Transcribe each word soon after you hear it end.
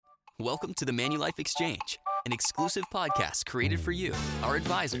Welcome to the Manulife Exchange, an exclusive podcast created for you, our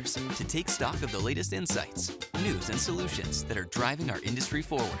advisors, to take stock of the latest insights, news, and solutions that are driving our industry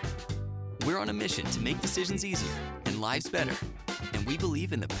forward. We're on a mission to make decisions easier and lives better, and we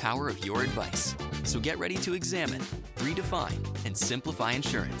believe in the power of your advice. So get ready to examine, redefine, and simplify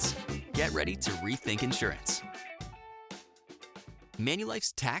insurance. Get ready to rethink insurance.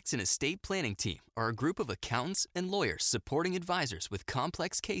 Manulife's tax and estate planning team are a group of accountants and lawyers supporting advisors with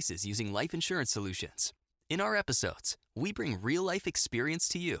complex cases using life insurance solutions. In our episodes, we bring real-life experience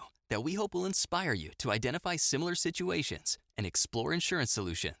to you that we hope will inspire you to identify similar situations and explore insurance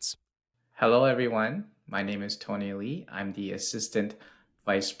solutions. Hello, everyone. My name is Tony Lee. I'm the Assistant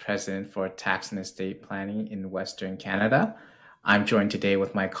Vice President for Tax and Estate Planning in Western Canada. I'm joined today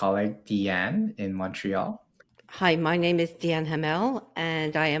with my colleague, Deanne, in Montreal. Hi, my name is Deanne Hamel,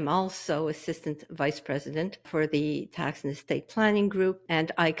 and I am also Assistant Vice President for the Tax and Estate Planning Group,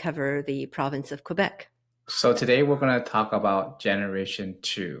 and I cover the province of Quebec. So today we're going to talk about Generation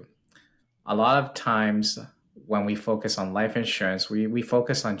 2. A lot of times when we focus on life insurance, we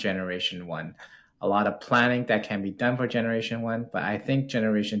focus on Generation 1. A lot of planning that can be done for Generation 1, but I think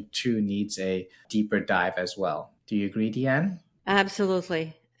Generation 2 needs a deeper dive as well. Do you agree, Deanne?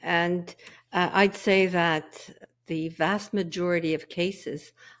 Absolutely. And I'd say that the vast majority of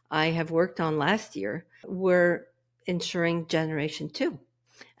cases I have worked on last year were insuring Generation 2.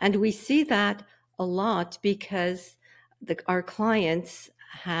 And we see that a lot because our clients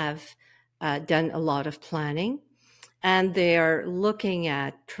have done a lot of planning, and they are looking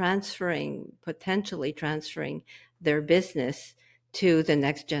at potentially transferring their business to the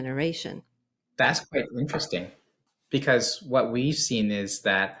next generation. That's quite interesting, because what we've seen is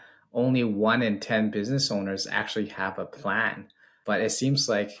that only 1 in 10 business owners actually have a plan. But it seems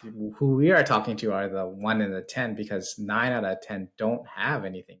like who we are talking to are the 1 in the 10, because 9 out of 10 don't have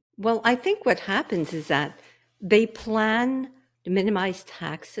anything. Well, I think what happens is that they plan to minimize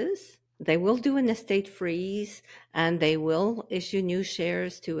taxes. They will do an estate freeze and they will issue new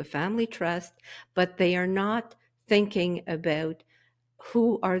shares to a family trust, but they are not thinking about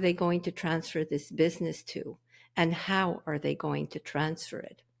who are they going to transfer this business to and how are they going to transfer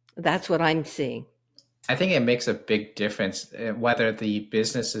it. That's what I'm seeing. I think it makes a big difference whether the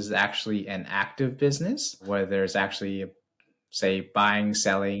business is actually an active business, where there's actually, say, buying,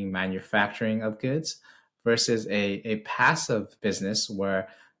 selling, manufacturing of goods, versus a passive business where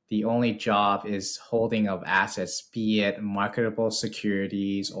the only job is holding of assets, be it marketable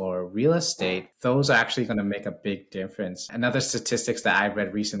securities or real estate. Those are actually going to make a big difference. Another statistics that I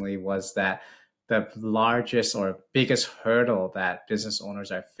read recently was that the largest or biggest hurdle that business owners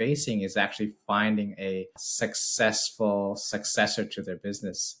are facing is actually finding a successful successor to their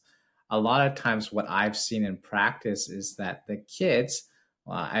business. A lot of times what I've seen in practice is that the kids,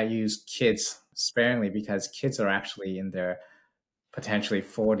 I use kids sparingly because kids are actually in their potentially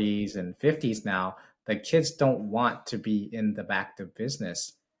 40s and 50s now, the kids don't want to be in the active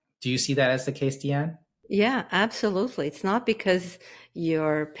business. Do you see that as the case, Deanne? Yeah, absolutely. It's not because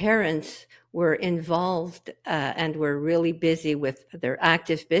your parents were involved and were really busy with their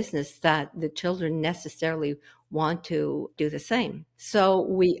active business that the children necessarily want to do the same. So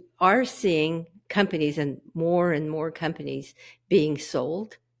we are seeing companies and more companies being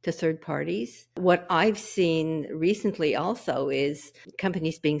sold to third parties. What I've seen recently also is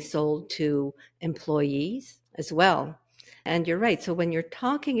companies being sold to employees as well. And you're right. So when you're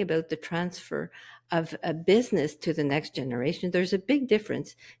talking about the transfer of a business to the next generation, there's a big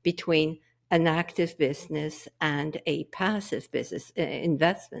difference between an active business and a passive business,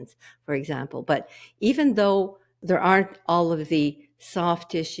 investments, for example. But even though there aren't all of the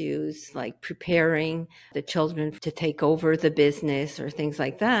soft issues like preparing the children to take over the business or things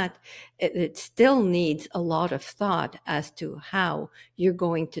like that, it still needs a lot of thought as to how you're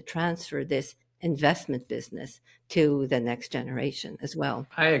going to transfer this investment business to the next generation as well.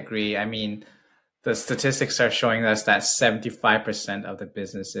 I agree. I mean, the statistics are showing us that 75% of the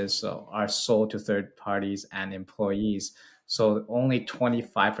businesses are sold to third parties and employees. So only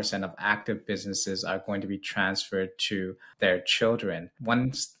 25% of active businesses are going to be transferred to their children.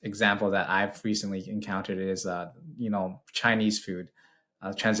 One example that I've recently encountered is, Chinese food,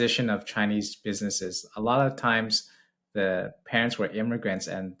 transition of Chinese businesses. A lot of times the parents were immigrants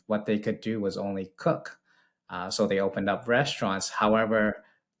and what they could do was only cook. So they opened up restaurants. However,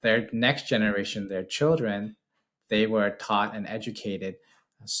 their next generation, their children, they were taught and educated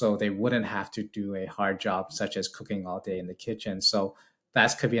so they wouldn't have to do a hard job such as cooking all day in the kitchen. So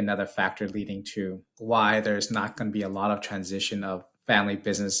that could be another factor leading to why there's not going to be a lot of transition of family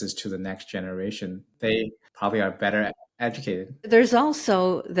businesses to the next generation. They probably are better educated. There's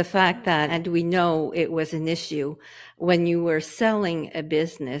also the fact that, and we know it was an issue when you were selling a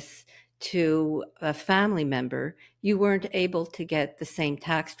business to a family member, you weren't able to get the same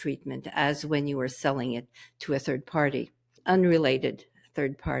tax treatment as when you were selling it to a third party, unrelated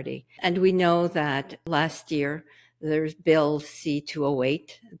third party. And we know that last year there's Bill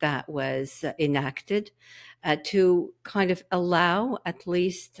C-208 that was enacted to kind of allow at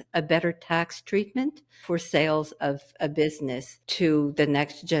least a better tax treatment for sales of a business to the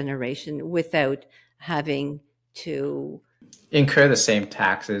next generation without having to Incur the same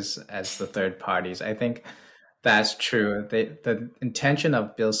taxes as the third parties. I think that's true. The intention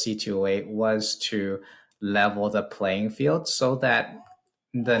of Bill C-208 was to level the playing field so that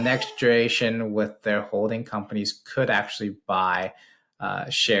the next generation with their holding companies could actually buy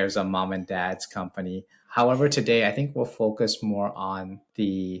shares of mom and dad's company. However, today I think we'll focus more on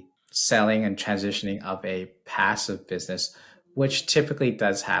the selling and transitioning of a passive business, which typically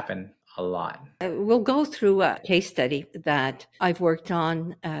does happen a lot. We'll go through a case study that I've worked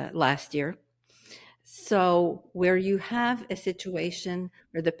on last year. So, where you have a situation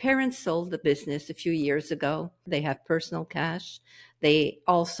where the parents sold the business a few years ago, they have personal cash, they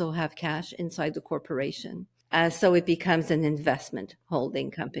also have cash inside the corporation. So, it becomes an investment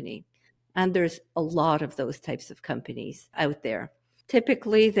holding company. And there's a lot of those types of companies out there.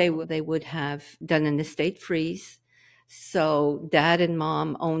 Typically, they would have done an estate freeze. So, dad and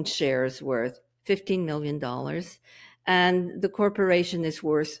mom own shares worth $15 million, and the corporation is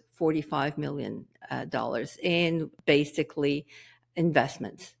worth $45 million in basically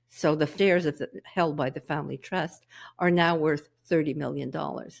investments. So the shares held by the family trust are now worth $30 million.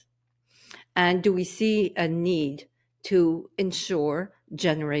 And do we see a need to ensure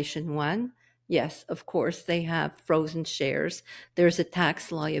Generation 1? Yes, of course, they have frozen shares. There's a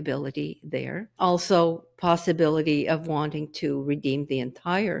tax liability there. Also, possibility of wanting to redeem the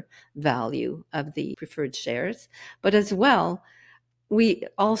entire value of the preferred shares. But as well, we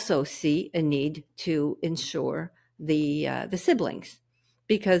also see a need to ensure the siblings,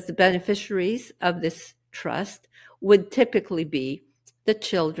 because the beneficiaries of this trust would typically be the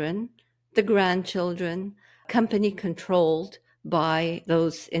children, the grandchildren, company controlled by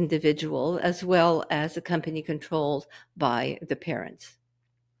those individuals, as well as a company controlled by the parents.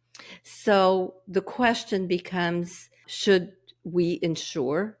 So the question becomes, should we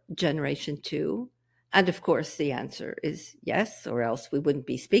insure Generation 2? And of course, the answer is yes, or else we wouldn't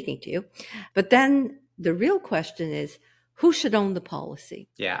be speaking to you. But then the real question is, who should own the policy?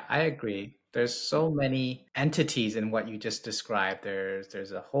 Yeah, I agree. There's so many entities in what you just described.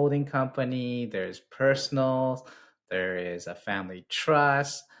 There's a holding company, there's personal, there is a family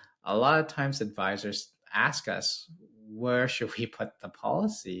trust. A lot of times advisors ask us, where should we put the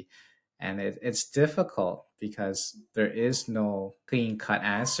policy? And it's difficult because there is no clean cut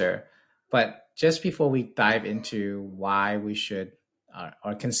answer. But just before we dive into why we should,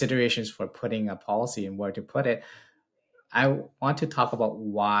 or considerations for putting a policy and where to put it, I want to talk about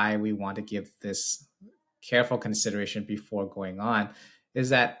why we want to give this careful consideration before going on. Is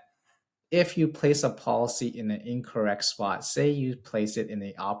that if you place a policy in an incorrect spot, say you place it in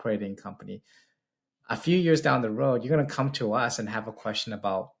an operating company, a few years down the road, you're going to come to us and have a question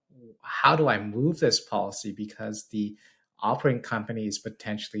about, how do I move this policy because the operating company is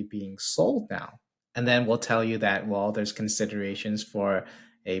potentially being sold now? And then we'll tell you that, well, there's considerations for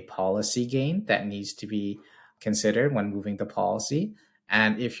a policy gain that needs to be considered when moving the policy.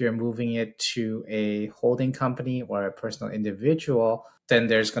 And if you're moving it to a holding company or a personal individual, then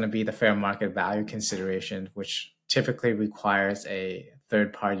there's going to be the fair market value consideration, which typically requires a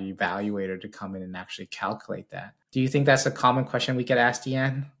third party evaluator to come in and actually calculate that. Do you think that's a common question we get asked,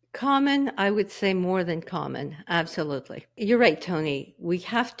 Deanne? Common, I would say more than common. Absolutely. You're right, Tony. We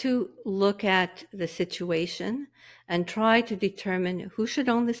have to look at the situation and try to determine who should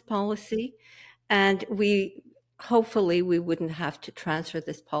own this policy. And hopefully we wouldn't have to transfer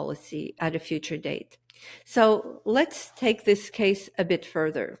this policy at a future date. So let's take this case a bit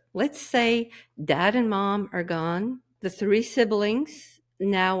further. Let's say dad and mom are gone. The three siblings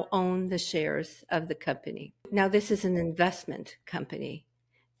now own the shares of the company. Now, this is an investment company.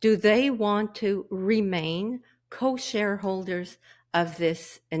 Do they want to remain co-shareholders of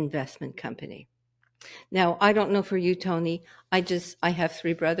this investment company? Now, I don't know for you, Tony. I have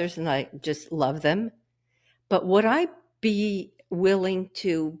three brothers and I just love them. But would I be willing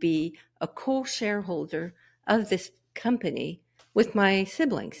to be a co-shareholder of this company with my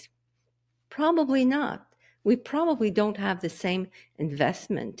siblings? Probably not. We probably don't have the same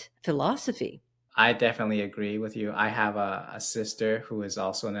investment philosophy. I definitely agree with you. I have a sister who is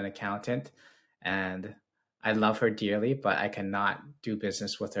also an accountant, and I love her dearly, but I cannot do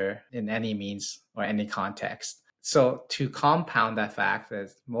business with her in any means or any context. So to compound that fact,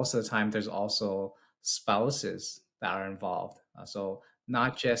 that most of the time there's also spouses that are involved. So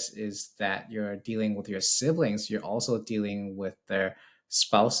not just is that you're dealing with your siblings, you're also dealing with their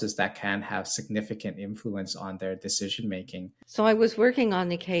spouses that can have significant influence on their decision making. So I was working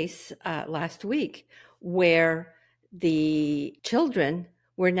on a case last week where the children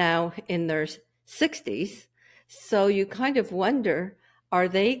were now in their 60s. So you kind of wonder, are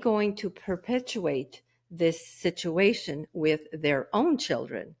they going to perpetuate this situation with their own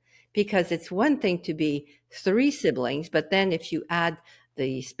children? Because it's one thing to be three siblings, but then if you add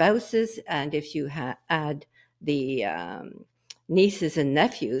the spouses and if you add the nieces and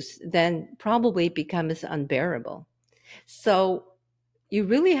nephews, then probably it becomes unbearable. So you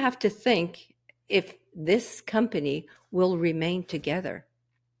really have to think if this company will remain together.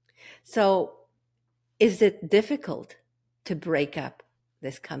 So is it difficult to break up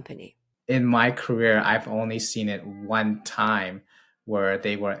this company? In my career, I've only seen it one time where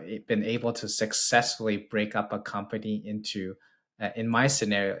they were been able to successfully break up a company into, in my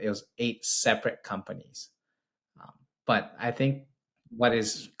scenario, it was 8 separate companies. But I think what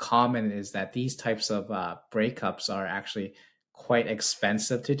is common is that these types of breakups are actually quite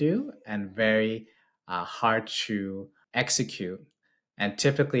expensive to do and very hard to execute. And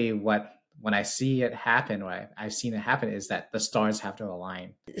typically, when I see it happen, or I've seen it happen, is that the stars have to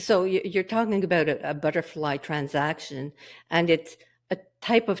align. So you're talking about a butterfly transaction, and it's a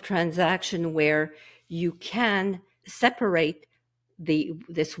type of transaction where you can separate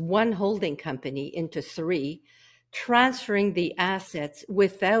this one holding company into three, transferring the assets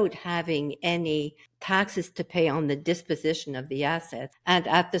without having any taxes to pay on the disposition of the assets, and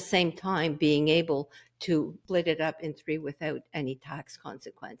at the same time being able to split it up in three without any tax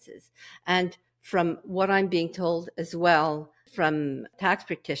consequences. And from what I'm being told as well from tax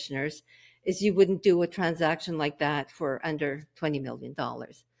practitioners, is you wouldn't do a transaction like that for under $20 million.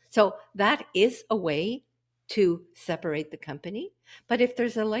 So that is a way to separate the company. But if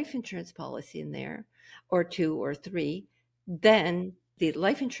there's a life insurance policy in there, or two or three, then the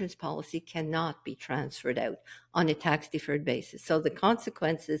life insurance policy cannot be transferred out on a tax deferred basis. So the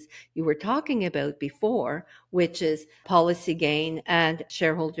consequences you were talking about before, which is policy gain and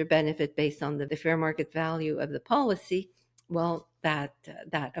shareholder benefit based on the fair market value of the policy, well, that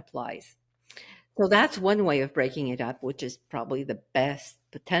applies. So that's one way of breaking it up, which is probably the best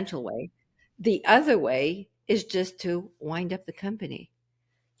potential way. The other way is just to wind up the company.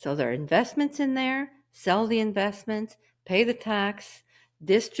 So there are investments in there, sell the investments, pay the tax,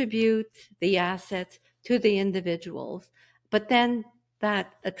 distribute the assets to the individuals. But then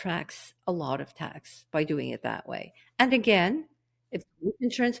that attracts a lot of tax by doing it that way. And again, if the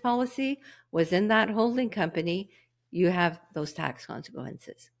insurance policy was in that holding company, you have those tax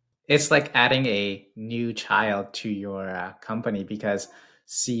consequences. It's like adding a new child to your company, because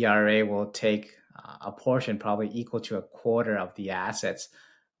CRA will take a portion probably equal to a quarter of the assets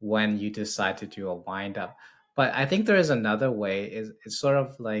when you decide to do a wind up. But I think there is another way. It's sort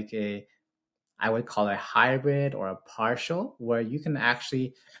of like I would call it a hybrid or a partial, where you can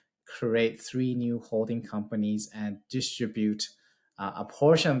actually create 3 new holding companies and distribute a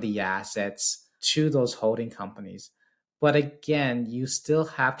portion of the assets to those holding companies. But again, you still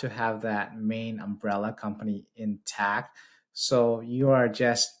have to have that main umbrella company intact. So you are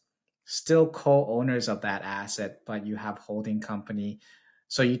just still co-owners of that asset, but you have holding company.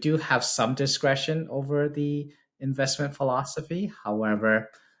 So you do have some discretion over the investment philosophy. However,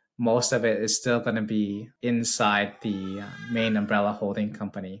 most of it is still going to be inside the main umbrella holding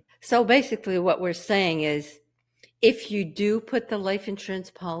company. So basically, what we're saying is if you do put the life insurance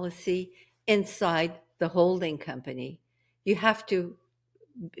policy inside the holding company, you have to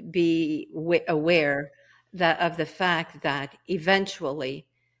be aware of the fact that eventually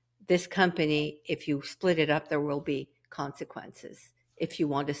this company, if you split it up, there will be consequences if you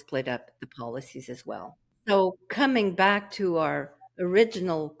want to split up the policies as well. So coming back to our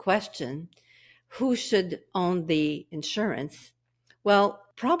original question, who should own the insurance? Well,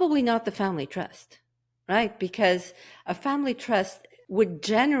 probably not the family trust, right? Because a family trust would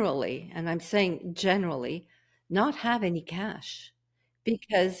generally, and I'm saying generally, not have any cash,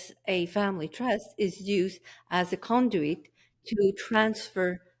 because a family trust is used as a conduit to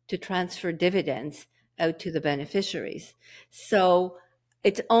transfer dividends out to the beneficiaries. So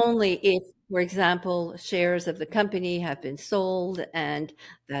it's only if, for example, shares of the company have been sold and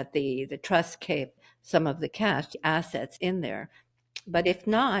that the trust kept some of the cash assets in there. But if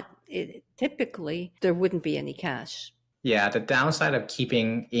not, typically there wouldn't be any cash. Yeah, the downside of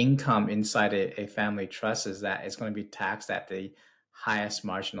keeping income inside a family trust is that it's going to be taxed at the highest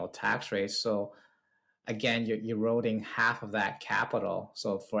marginal tax rate. So again, you're eroding half of that capital.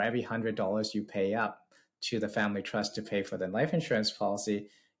 So for every $100 you pay up to the family trust to pay for the life insurance policy,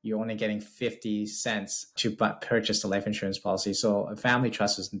 you're only getting 50 cents to purchase the life insurance policy. So a family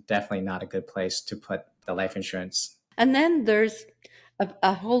trust is definitely not a good place to put the life insurance. And then there's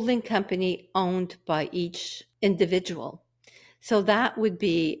a holding company owned by each individual. So that would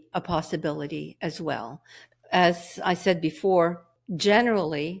be a possibility as well. As I said before,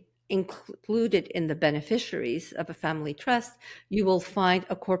 generally included in the beneficiaries of a family trust, you will find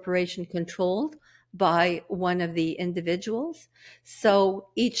a corporation controlled by one of the individuals. So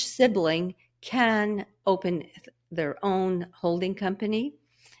each sibling can open their own holding company,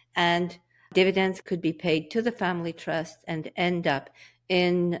 and dividends could be paid to the family trust and end up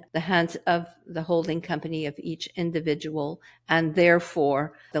in the hands of the holding company of each individual, and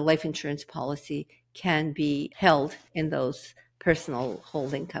therefore the life insurance policy can be held in those personal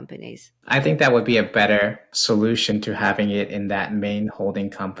holding companies. I think that would be a better solution to having it in that main holding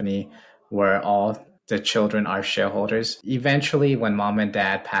company where all the children are shareholders. Eventually, when mom and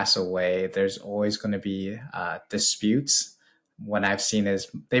dad pass away, there's always going to be disputes. What I've seen is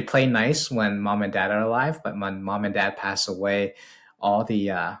they play nice when mom and dad are alive, but when mom and dad pass away, all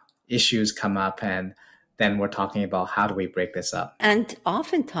the issues come up, and then we're talking about how do we break this up. And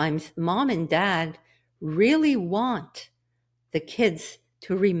oftentimes, mom and dad really want the kids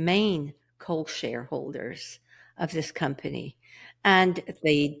to remain co-shareholders of this company. And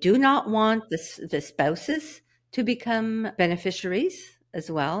they do not want the spouses to become beneficiaries as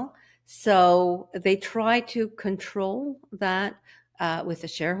well. So they try to control that with a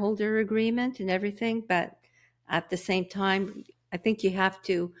shareholder agreement and everything. But at the same time, I think you have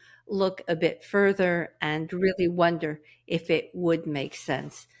to look a bit further and really wonder if it would make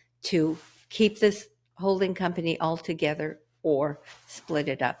sense to keep this holding company all together or split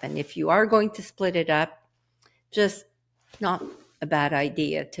it up. And if you are going to split it up, just not a bad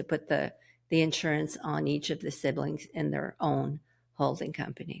idea to put the insurance on each of the siblings in their own holding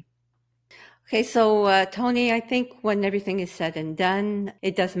company. Okay, so Tony, I think when everything is said and done,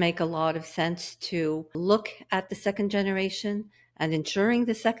 it does make a lot of sense to look at the second generation and insuring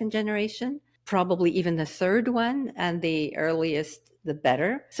the second generation, probably even the third one, and the earliest, the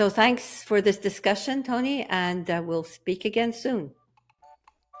better. So thanks for this discussion, Tony, and we'll speak again soon.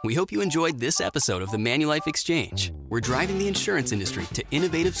 We hope you enjoyed this episode of the Manulife Exchange. We're driving the insurance industry to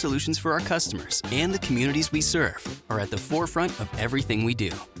innovative solutions for our customers, and the communities we serve are at the forefront of everything we do.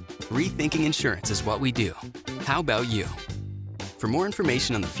 Rethinking insurance is what we do. How about you? For more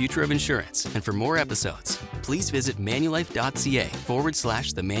information on the future of insurance and for more episodes, please visit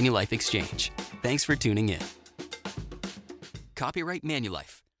manulife.ca/the Manulife Exchange. Thanks for tuning in. Copyright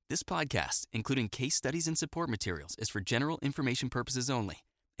Manulife. This podcast, including case studies and support materials, is for general information purposes only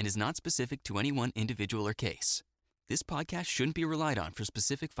and is not specific to any one individual or case. This podcast shouldn't be relied on for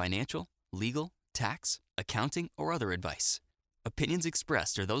specific financial, legal, tax, accounting, or other advice. Opinions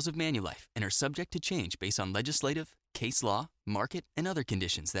expressed are those of Manulife and are subject to change based on legislative, case law, market, and other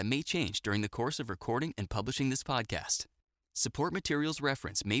conditions that may change during the course of recording and publishing this podcast. Support materials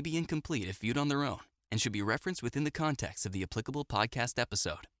referenced may be incomplete if viewed on their own and should be referenced within the context of the applicable podcast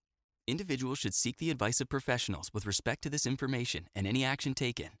episode. Individuals should seek the advice of professionals with respect to this information and any action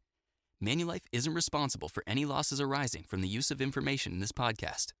taken. Manulife isn't responsible for any losses arising from the use of information in this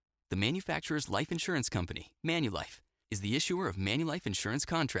podcast. The manufacturer's life insurance company, Manulife, is the issuer of Manulife insurance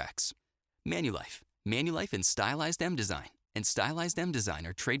contracts. Manulife and Stylized M Design, and Stylized M Design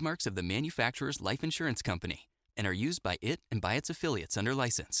are trademarks of the manufacturer's life insurance company and are used by it and by its affiliates under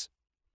license.